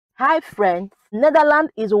Hi friends,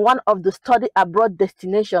 Netherlands is one of the study abroad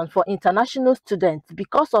destinations for international students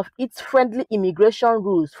because of its friendly immigration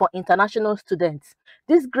rules for international students.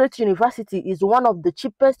 This great university is one of the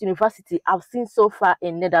cheapest universities I've seen so far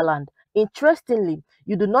in Netherlands. Interestingly,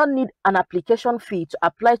 you do not need an application fee to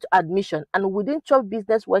apply to admission, and within 12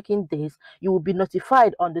 business working days, you will be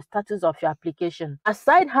notified on the status of your application.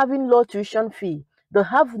 Aside having low tuition fee, they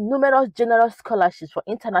have numerous generous scholarships for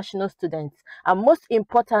international students, and most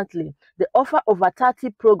importantly, they offer over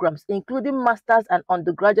 30 programs, including master's and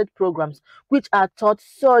undergraduate programs, which are taught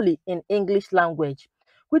solely in English language,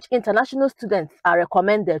 which international students are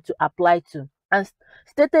recommended to apply to. And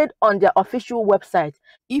stated on their official website,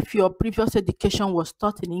 if your previous education was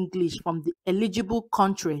taught in English from the eligible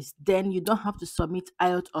countries, then you don't have to submit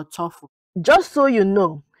IELTS or TOEFL. Just so you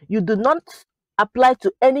know, you do not apply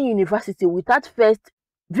to any university without first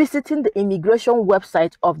visiting the immigration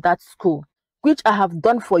website of that school, which I have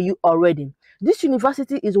done for you already. This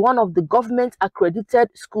university is one of the government accredited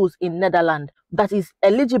schools in Netherlands that is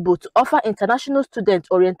eligible to offer international student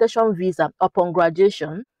orientation visa upon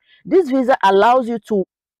graduation. This visa allows you to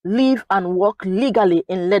live and work legally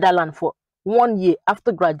in Netherlands for 1 year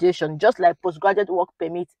after graduation, just like postgraduate work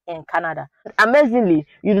permit in Canada. Amazingly,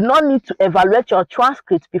 you do not need to evaluate your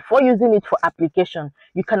transcript before using it for application.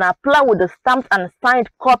 You can apply with a stamped and signed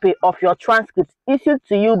copy of your transcript issued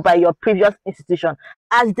to you by your previous institution,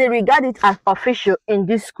 as they regard it as official in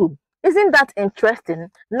this school. Isn't that interesting?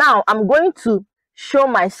 Now I'm going to show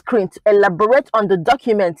my screen to elaborate on the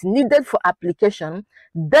documents needed for application,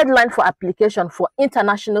 deadline for application for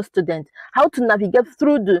international students, how to navigate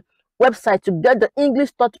through the website to get the English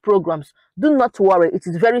taught programs. Do not worry, it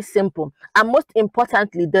is very simple. And most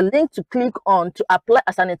importantly, the link to click on to apply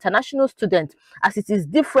as an international student, as it is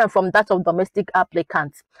different from that of domestic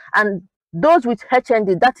applicants. And those with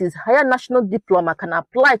HND, that is Higher National Diploma, can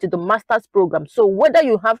apply to the master's program. So whether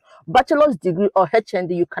you have bachelor's degree or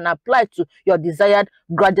HND, you can apply to your desired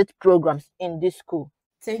graduate programs in this school.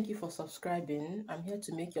 Thank you for subscribing. I'm here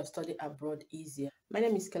to make your study abroad easier. My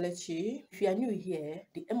name is Kelechi. If you are new here,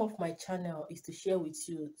 the aim of my channel is to share with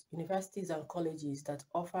you universities and colleges that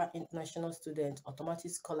offer international students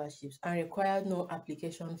automatic scholarships and require no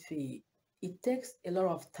application fee. It takes a lot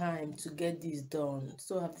of time to get this done,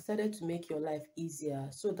 so I've decided to make your life easier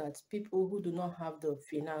so that people who do not have the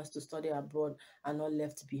finance to study abroad are not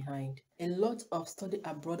left behind. A lot of study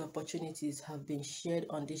abroad opportunities have been shared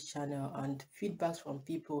on this channel, and feedbacks from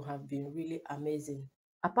people have been really amazing.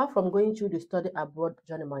 Apart from going through the study abroad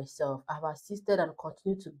journey myself, I have assisted and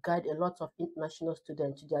continue to guide a lot of international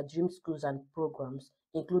students to their dream schools and programs,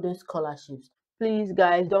 including scholarships. Please,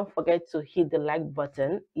 guys, don't forget to hit the like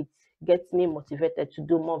button. It gets me motivated to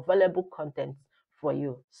do more valuable content for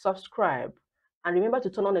you. Subscribe and remember to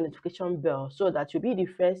turn on the notification bell so that you'll be the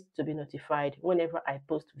first to be notified whenever I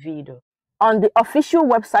post video. On the official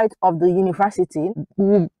website of the university,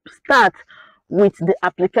 we start with the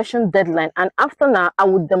application deadline, and after now I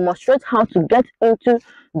will demonstrate how to get into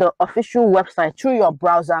the official website through your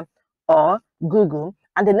browser or Google.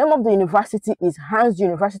 And the name of the university is Hans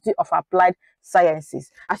University of Applied Sciences.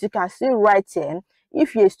 As you can see right here,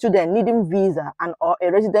 if you're a student needing visa and or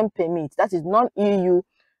a resident permit, that is non-EU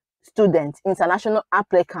student, international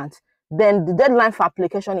applicant, then the deadline for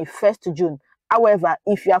application is 1st June. However,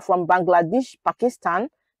 if you are from Bangladesh, Pakistan,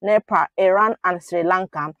 Nepal, Iran, and Sri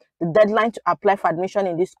Lanka, the deadline to apply for admission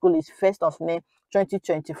in this school is 1st of May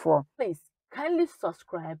 2024. Please kindly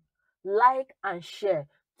subscribe, like, and share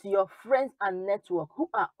to your friends and network who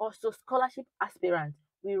are also scholarship aspirants.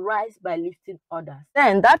 We rise by lifting others.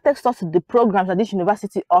 Then that takes us to the programs that this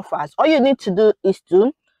university offers. All you need to do is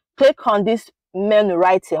to click on this menu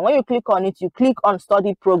right here. When you click on it, you click on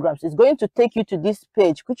study programs. It's going to take you to this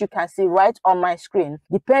page, which you can see right on my screen.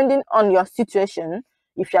 Depending on your situation,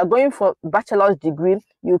 if you are going for bachelor's degree,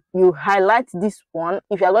 you highlight this one.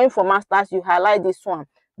 If you are going for master's, you highlight this one.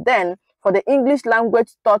 Then for the English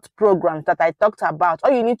language taught programs that I talked about,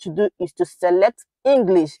 all you need to do is to select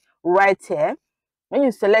English right here. When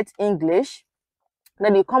you select English,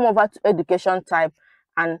 then you come over to education type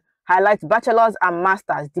and highlight bachelor's and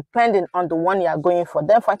master's depending on the one you are going for.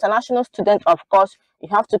 Then for international students, of course, you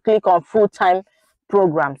have to click on full-time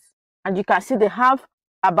programs. And you can see they have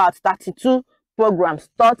about 32 programs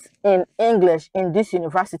taught in English in this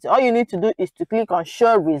university. All you need to do is to click on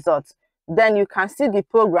show results. Then you can see the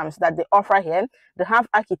programs that they offer here. They have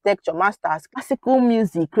architecture, masters, classical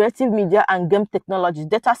music, creative media and game technology,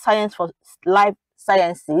 data science for life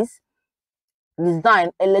sciences,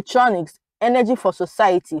 design, electronics, energy for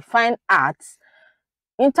society, fine arts,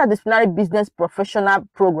 interdisciplinary business professional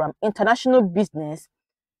program, international business,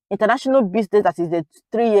 international business, that is a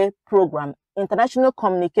 3-year program, international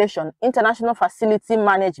communication, international facility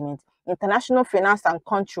management, international finance and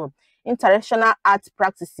control, international art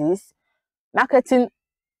practices, marketing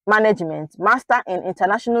management, master in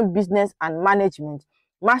international business and management,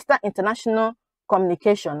 master international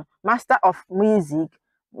communication, master of music,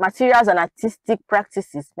 materials and artistic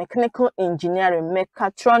practices, mechanical engineering,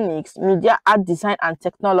 mechatronics, media art design and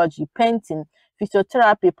technology, painting,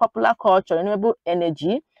 physiotherapy, popular culture, renewable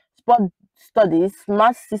energy, sport studies,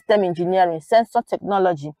 smart system engineering, sensor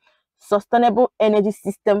technology, sustainable energy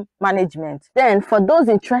system management. Then for those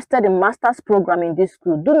interested in master's program in this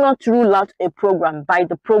school, do not rule out a program by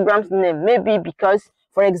the program's name. Maybe because,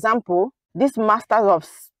 for example, this Masters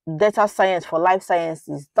of Data Science for Life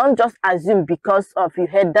Sciences, don't just assume because of you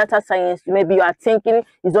heard data science, maybe you are thinking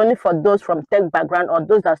it's only for those from tech background or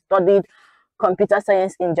those that studied computer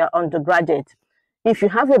science in their undergraduate. If you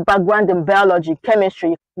have a background in biology,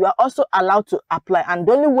 chemistry, you are also allowed to apply. And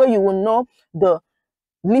the only way you will know the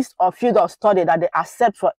list of field of study that they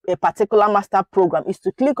accept for a particular master program is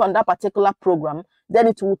to click on that particular program. Then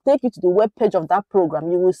it will take you to the web page of that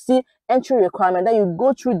program. You will see entry requirement. Then you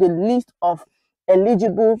go through the list of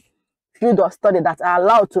eligible field of study that are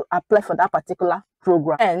allowed to apply for that particular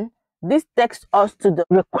program. And this takes us to the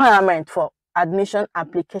requirement for admission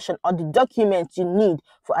application, or the documents you need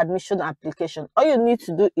for admission application. All you need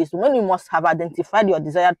to do is, when you must have identified your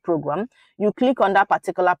desired program, you click on that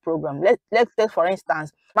particular program. Let's take, for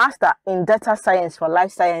instance, Master in Data Science for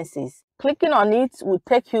Life Sciences. Clicking on it will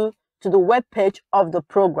take you to the web page of the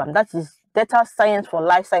program. That is Data Science for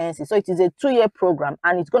Life Sciences. So it is a 2-year program,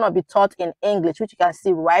 and it's going to be taught in English, which you can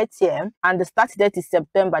see right here. And the start date is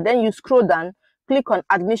September. Then you scroll down, click on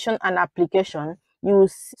admission and application. You will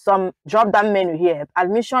see some drop down menu here,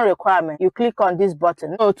 admission requirement. You click on this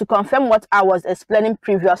button. So to confirm what I was explaining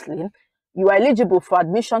previously, you are eligible for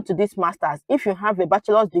admission to this master's if you have a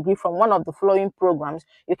bachelor's degree from one of the following programs.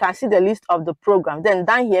 You can see the list of the program. Then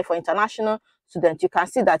down here for international students, you can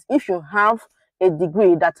see that if you have a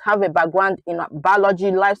degree that have a background in biology,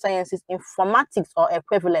 life sciences, informatics or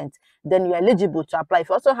equivalent, then you're eligible to apply. If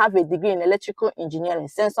you also have a degree in electrical engineering,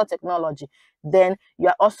 sensor technology, then you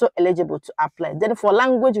are also eligible to apply. Then for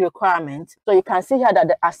language requirements, so you can see here that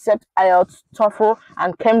they accept IELTS, TOEFL,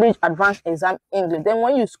 and Cambridge Advanced Exam English. Then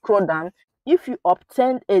when you scroll down, if you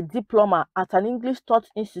obtained a diploma at an English taught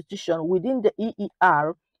institution within the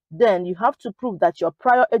EER, then you have to prove that your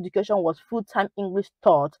prior education was full-time English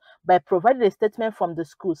taught by providing a statement from the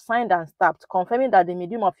school, signed and stamped, confirming that the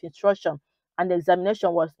medium of instruction and the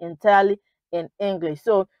examination was entirely in English.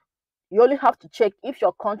 So you only have to check if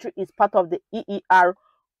your country is part of the EER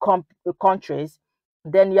countries,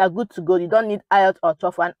 then you are good to go. You don't need IELTS or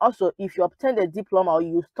TOEFL. And also, if you obtained a diploma or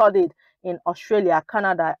you studied in Australia,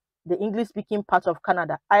 Canada, the English-speaking part of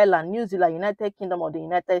Canada, Ireland, New Zealand, United Kingdom, or the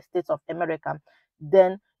United States of America,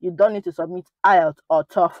 then you don't need to submit IELTS or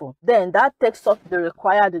TOEFL. Then that takes up the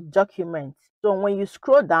required documents. So when you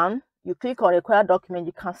scroll down, you click on required document,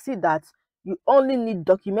 you can see that you only need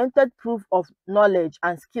documented proof of knowledge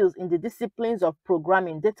and skills in the disciplines of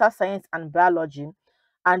programming, data science, and biology,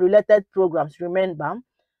 and related programs. Remember,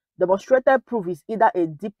 demonstrated proof is either a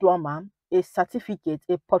diploma, a certificate,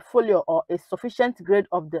 a portfolio, or a sufficient grade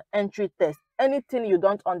of the entry test. Anything you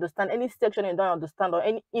don't understand, any section you don't understand, or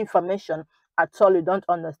any information at all you don't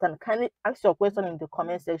understand, kindly ask your question in the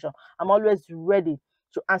comment section. I'm always ready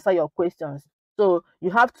to answer your questions. So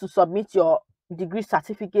you have to submit your degree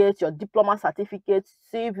certificate, your diploma certificate,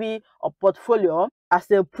 CV, or portfolio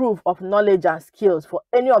as a proof of knowledge and skills for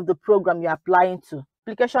any of the program you're applying to.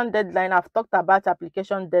 Application deadline, I've talked about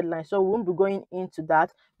application deadline, so we won't be going into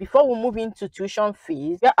that. Before we move into tuition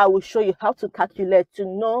fees, where I will show you how to calculate to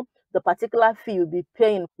know the particular fee you'll be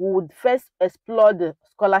paying, we would first explore the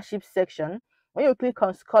scholarship section. When you click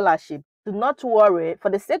on scholarship, do not worry, for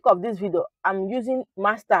the sake of this video, I'm using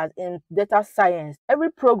masters in data science. Every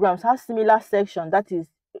program has similar section, that is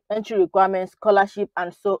entry requirements, scholarship,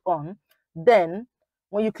 and so on. Then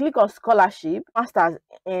when you click on scholarship, masters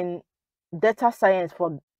in data science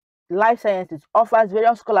for life sciences offers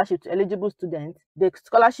various scholarships to eligible students. The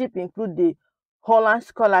scholarship include the Holland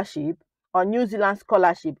Scholarship or New Zealand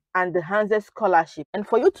Scholarship and the Hanse Scholarship. And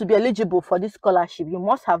for you to be eligible for this scholarship, you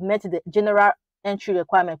must have met the general entry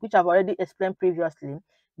requirement, which I've already explained previously.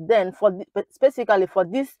 Then specifically for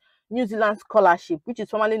this New Zealand Scholarship, which is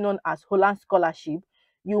formerly known as Holland Scholarship,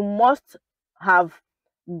 you must have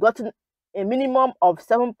gotten a minimum of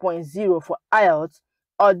 7.0 for IELTS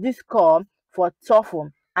or this score for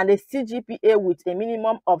TOEFL and a CGPA with a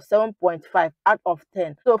minimum of 7.5 out of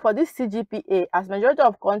 10. So for this CGPA, as majority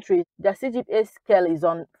of countries, their CGPA scale is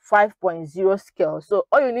on 5.0 scale. So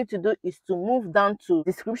all you need to do is to move down to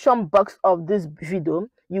the description box of this video.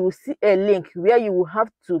 You will see a link where you will have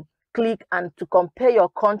to click and to compare your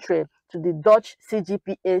country to the Dutch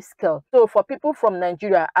CGPA scale. So for people from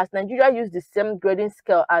Nigeria, as Nigeria use the same grading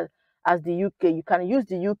scale as the UK, you can use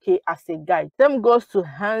the UK as a guide. Same goes to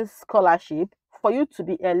Hans scholarship. For you to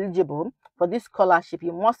be eligible for this scholarship,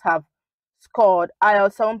 you must have scored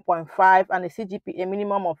IELTS 7.5 and a CGPA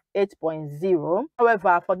minimum of 8.0.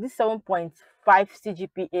 However, for this 7.5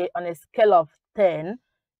 CGPA on a scale of 10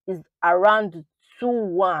 is around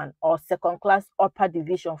 2-1 or second class upper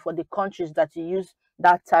division for the countries that you use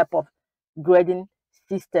that type of grading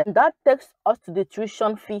system. That takes us to the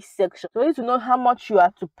tuition fee section. So you need to know how much you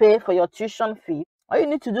have to pay for your tuition fee. All you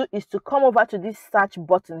need to do is to come over to this search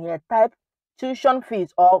button here, type tuition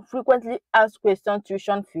fees or frequently asked question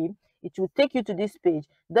tuition fee. It will take you to this page.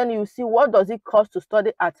 Then you see what does it cost to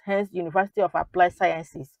study at Hens University of Applied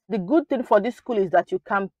Sciences. The good thing for this school is that you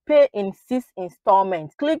can pay in 6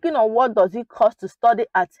 installments. Clicking on what does it cost to study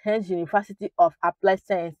at Hens University of Applied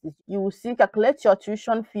Sciences, you will see calculate your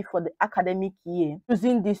tuition fee for the academic year.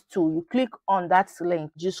 Using this tool, you click on that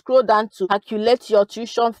link. You scroll down to calculate your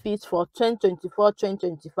tuition fees for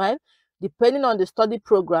 2024-2025. Depending on the study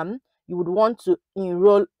program you would want to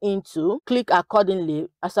enroll into, click accordingly.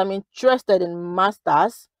 As I'm interested in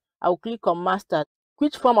masters, I'll click on masters.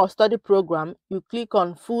 Which form of study program? You click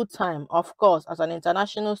on full-time, of course, as an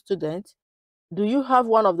international student. Do you have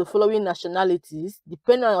one of the following nationalities?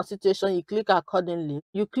 Depending on your situation, you click accordingly.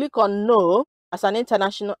 You click on no as an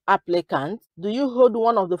international applicant. Do you hold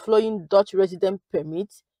one of the following Dutch resident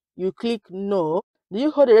permits? You click no. Do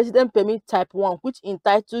you hold a resident permit type 1, which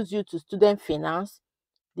entitles you to student finance?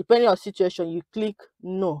 Depending on your situation, you click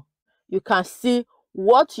no. You can see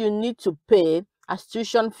what you need to pay as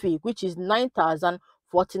tuition fee, which is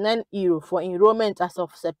 €9,049 for enrollment as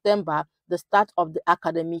of September, the start of the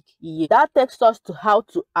academic year. That takes us to how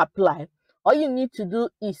to apply. All you need to do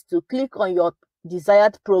is to click on your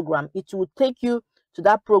desired program. It will take you to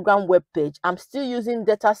that program webpage. I'm still using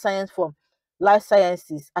data science for life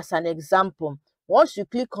sciences as an example. Once you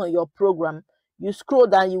click on your program, you scroll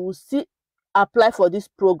down, you will see apply for this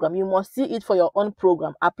program. You must see it for your own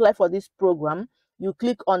program. Apply for this program. You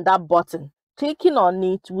click on that button. Clicking on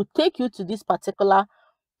it will take you to this particular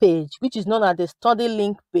page, which is known as the study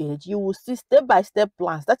link page. You will see step-by-step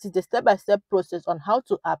plans. That is the step-by-step process on how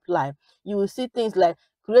to apply. You will see things like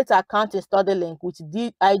create an account in study link with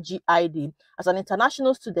DIG ID. As an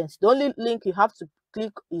international student, the only link you have to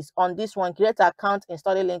click is on this one, create an account in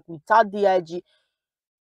study link without DIG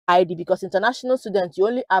ID, because international students, you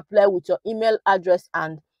only apply with your email address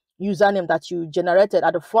and username that you generated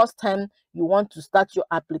at the first time you want to start your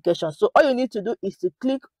application. So all you need to do is to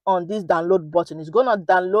click on this download button. It's going to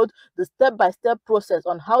download the step-by-step process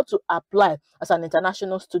on how to apply as an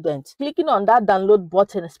international student. Clicking on that download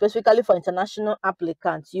button specifically for international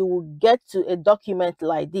applicants, you will get to a document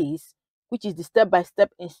like this, which is the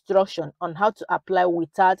step-by-step instruction on how to apply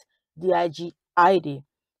without DIG ID.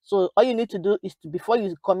 So all you need to do is to, before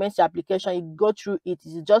you commence your application, you go through it.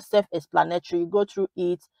 It's just self-explanatory. You go through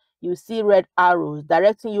it. You see red arrows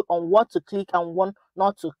directing you on what to click and what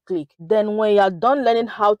not to click. Then when you are done learning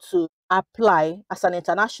how to apply as an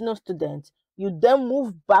international student, you then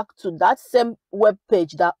move back to that same web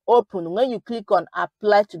page that opened when you click on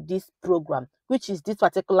apply to this program, which is this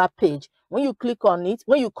particular page. When you click on it,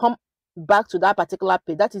 when you come back to that particular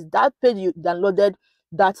page, that is that page you downloaded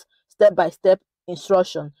that step-by-step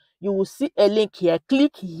instruction, you will see a link here.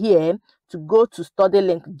 Click here to go to study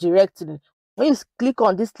link directly. When you click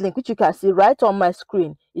on this link, which you can see right on my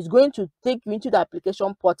screen, it's going to take you into the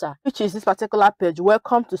application portal, which is this particular page.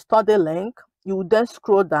 Welcome to study link. You will then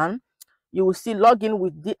scroll down. You will see login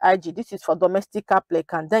with DIG. This is for domestic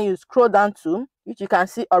applicant. Then you scroll down to, which you can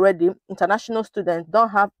see already, international students don't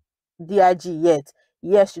have DIG yet.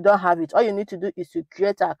 Yes, you don't have it. All you need to do is to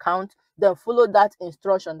create an account, then follow that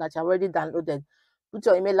instruction that you already downloaded. Put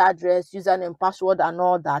your email address, username, password, and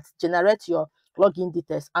all that. Generate your login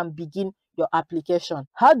details and begin your application.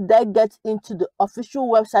 How do I get into the official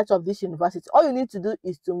website of this university? All you need to do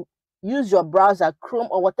is to use your browser, Chrome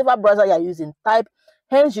or whatever browser you're using. Type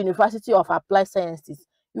Hens University of Applied Sciences.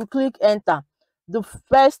 You click enter. The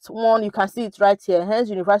first one, you can see it right here, Hens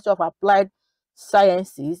University of Applied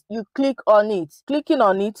Sciences. You click on it. Clicking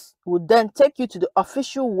on it will then take you to the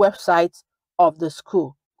official website of the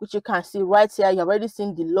school, which you can see right here. You've already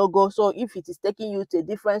seen the logo. So if it is taking you to a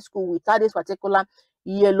different school without this particular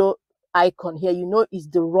yellow icon here, you know it's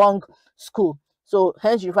the wrong school. So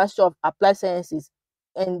hence University of Applied Sciences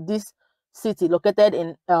in this city located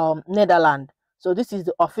in Netherlands. So this is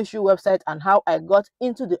the official website and how I got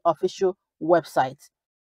into the official website.